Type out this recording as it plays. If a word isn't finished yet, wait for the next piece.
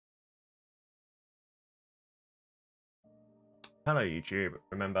Hello YouTube,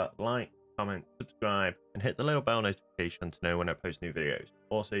 remember like, comment, subscribe and hit the little bell notification to know when I post new videos.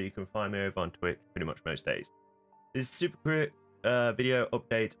 Also you can find me over on Twitch pretty much most days. This is a super quick video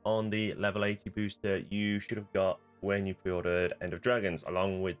update on the level 80 booster you should have got when you pre-ordered End of Dragons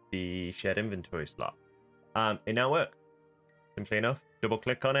along with the shared inventory slot. It now works. Simply enough, double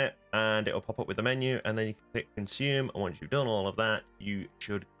click on it and it'll pop up with the menu and then you can click consume, and once you've done all of that you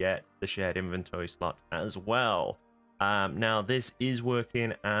should get the shared inventory slot as well. Now this is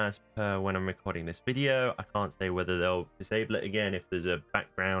working as per when I'm recording this video. I can't say whether they'll disable it again if there's a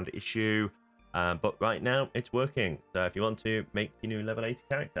background issue, but right now it's working. So if you want to make your new level 80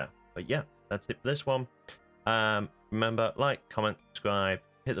 character. But yeah, that's it for this one. Remember, like, comment, subscribe,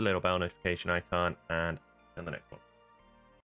 hit the little bell notification icon, and in the next one.